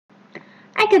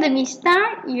Academy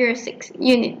Star, Year 6,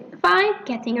 Unit 5,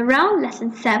 Getting Around,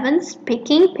 Lesson 7,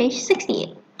 Speaking, page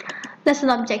 68. Lesson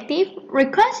objective: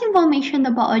 request information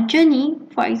about a journey,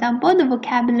 for example, the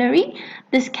vocabulary,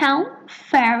 discount,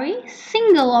 ferry,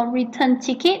 single or return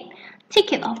ticket,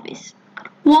 ticket office.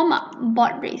 Warm up,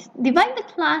 board race. Divide the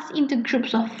class into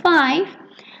groups of 5.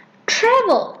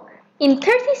 Travel. In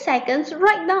 30 seconds,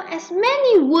 write down as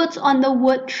many words on the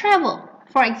word travel.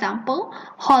 For example,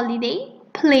 holiday,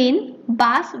 plane,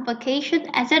 bus, vacation,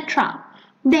 etc.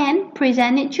 Then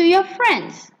present it to your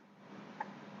friends.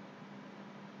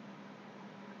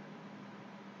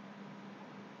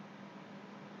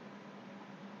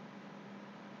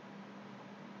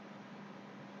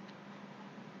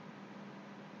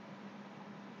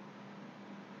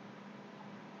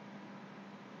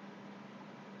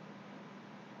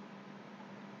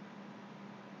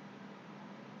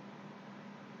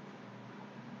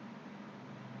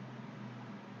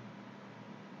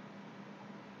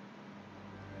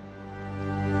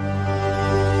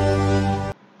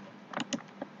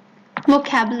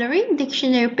 Vocabulary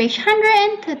Dictionary, page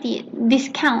 138.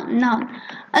 Discount, noun.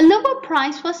 A lower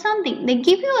price for something. They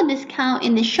give you a discount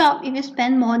in the shop if you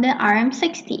spend more than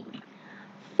RM60.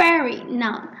 Ferry,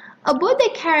 noun. A boat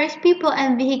that carries people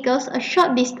and vehicles a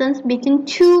short distance between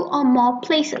two or more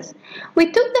places.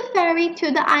 We took the ferry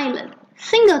to the island.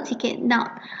 Single ticket, noun.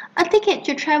 A ticket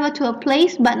to travel to a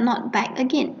place but not back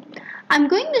again. I'm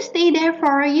going to stay there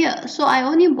for a year, so I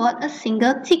only bought a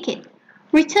single ticket.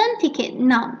 Return ticket,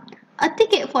 noun. A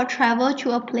ticket for travel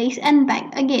to a place and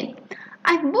back again.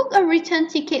 I've booked a return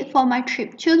ticket for my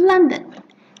trip to London.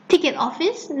 Ticket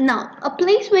office, noun. A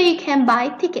place where you can buy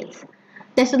tickets.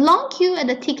 There's a long queue at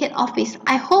the ticket office.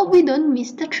 I hope we don't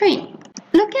miss the train.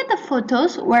 Look at the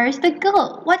photos. Where is the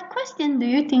girl? What question do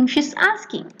you think she's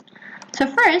asking? So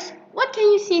first, what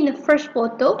can you see in the first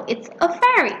photo? It's a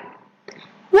ferry.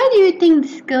 Where do you think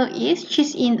this girl is?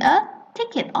 She's in a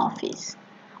ticket office.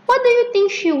 What do you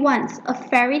think she wants? A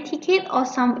ferry ticket or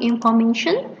some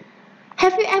information?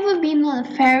 Have you ever been on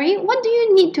a ferry? What do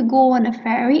you need to go on a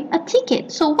ferry? A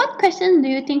ticket. So what question do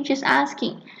you think she's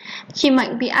asking? She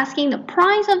might be asking the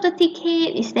price of the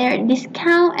ticket, is there a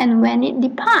discount, and when it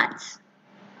departs.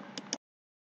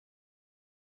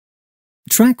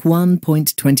 Track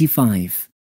 1.25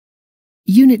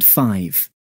 Unit 5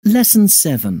 Lesson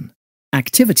 7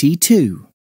 Activity 2.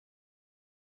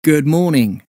 Good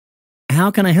morning. How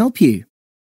can I help you?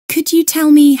 Could you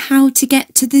tell me how to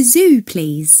get to the zoo,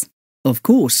 please? Of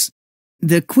course.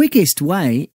 The quickest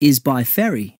way is by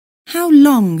ferry. How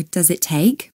long does it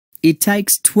take? It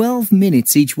takes 12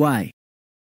 minutes each way.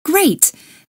 Great.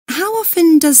 How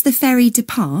often does the ferry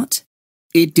depart?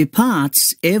 It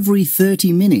departs every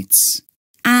 30 minutes.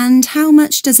 And how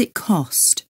much does it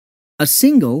cost? A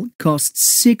single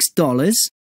costs $6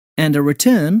 and a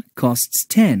return costs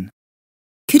 $10.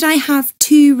 Could I have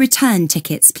 2 return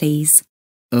tickets, please?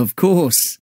 Of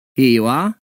course. Here you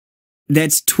are.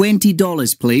 That's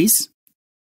 $20, please.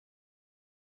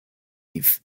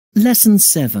 Lesson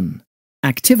 7.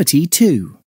 Activity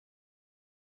 2.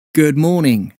 Good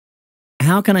morning.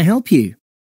 How can I help you?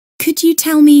 Could you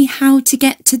tell me how to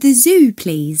get to the zoo,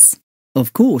 please?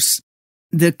 Of course.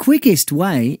 The quickest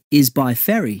way is by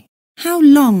ferry. How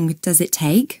long does it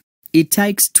take? It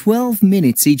takes 12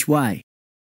 minutes each way.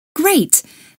 Great.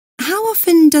 How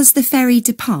often does the ferry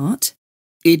depart?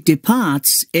 It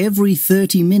departs every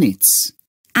 30 minutes.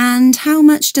 And how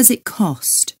much does it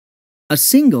cost? A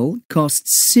single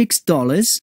costs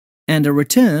 $6 and a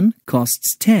return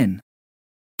costs $10.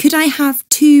 Could I have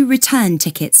 2 return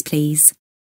tickets, please?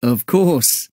 Of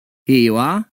course. Here you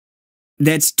are.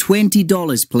 That's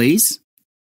 $20, please.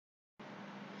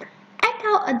 Act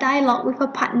out a dialogue with a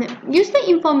partner. Use the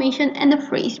information and the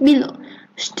phrase below.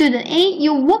 Student A,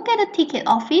 you work at a ticket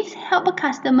office. Help a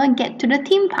customer get to the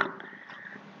theme park.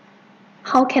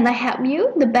 How can I help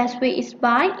you? The best way is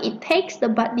by it takes the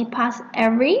but departs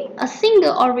every a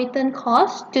single or return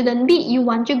cost. Student B, you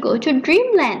want to go to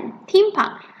Dreamland theme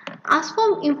park. Ask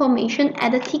for information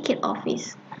at the ticket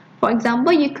office. For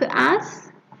example, you could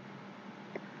ask,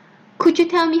 could you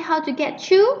tell me how to get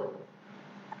to?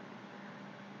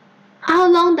 How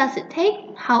long does it take?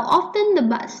 How often the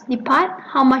bus depart?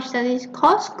 How much does it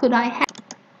cost? Could I have?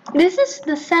 This is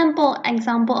the sample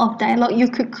example of dialogue you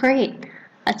could create.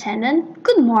 Attendant,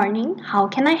 good morning. How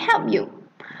can I help you?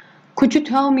 Could you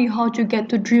tell me how to get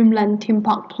to Dreamland theme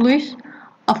park, please?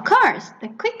 Of course, the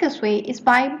quickest way is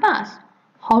by bus.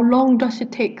 How long does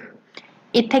it take?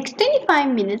 It takes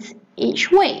 25 minutes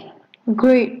each way.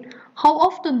 Great. How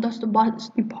often does the bus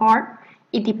depart?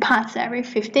 It departs every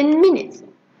 15 minutes.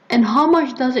 And how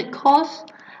much does it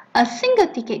cost? A single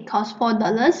ticket costs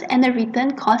 $4 and a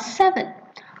return costs $7.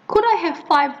 Could I have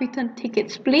 5 return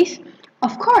tickets, please?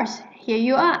 Of course, here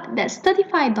you are. That's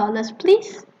 $35,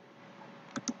 please.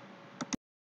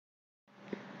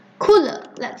 Cooler,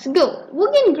 let's go.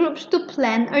 Work in groups to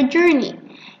plan a journey.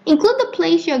 Include the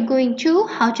place you're going to,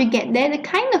 how to get there, the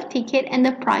kind of ticket, and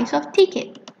the price of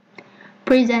ticket.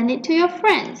 Present it to your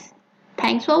friends.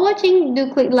 Thanks for watching.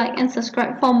 Do click like and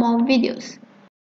subscribe for more videos.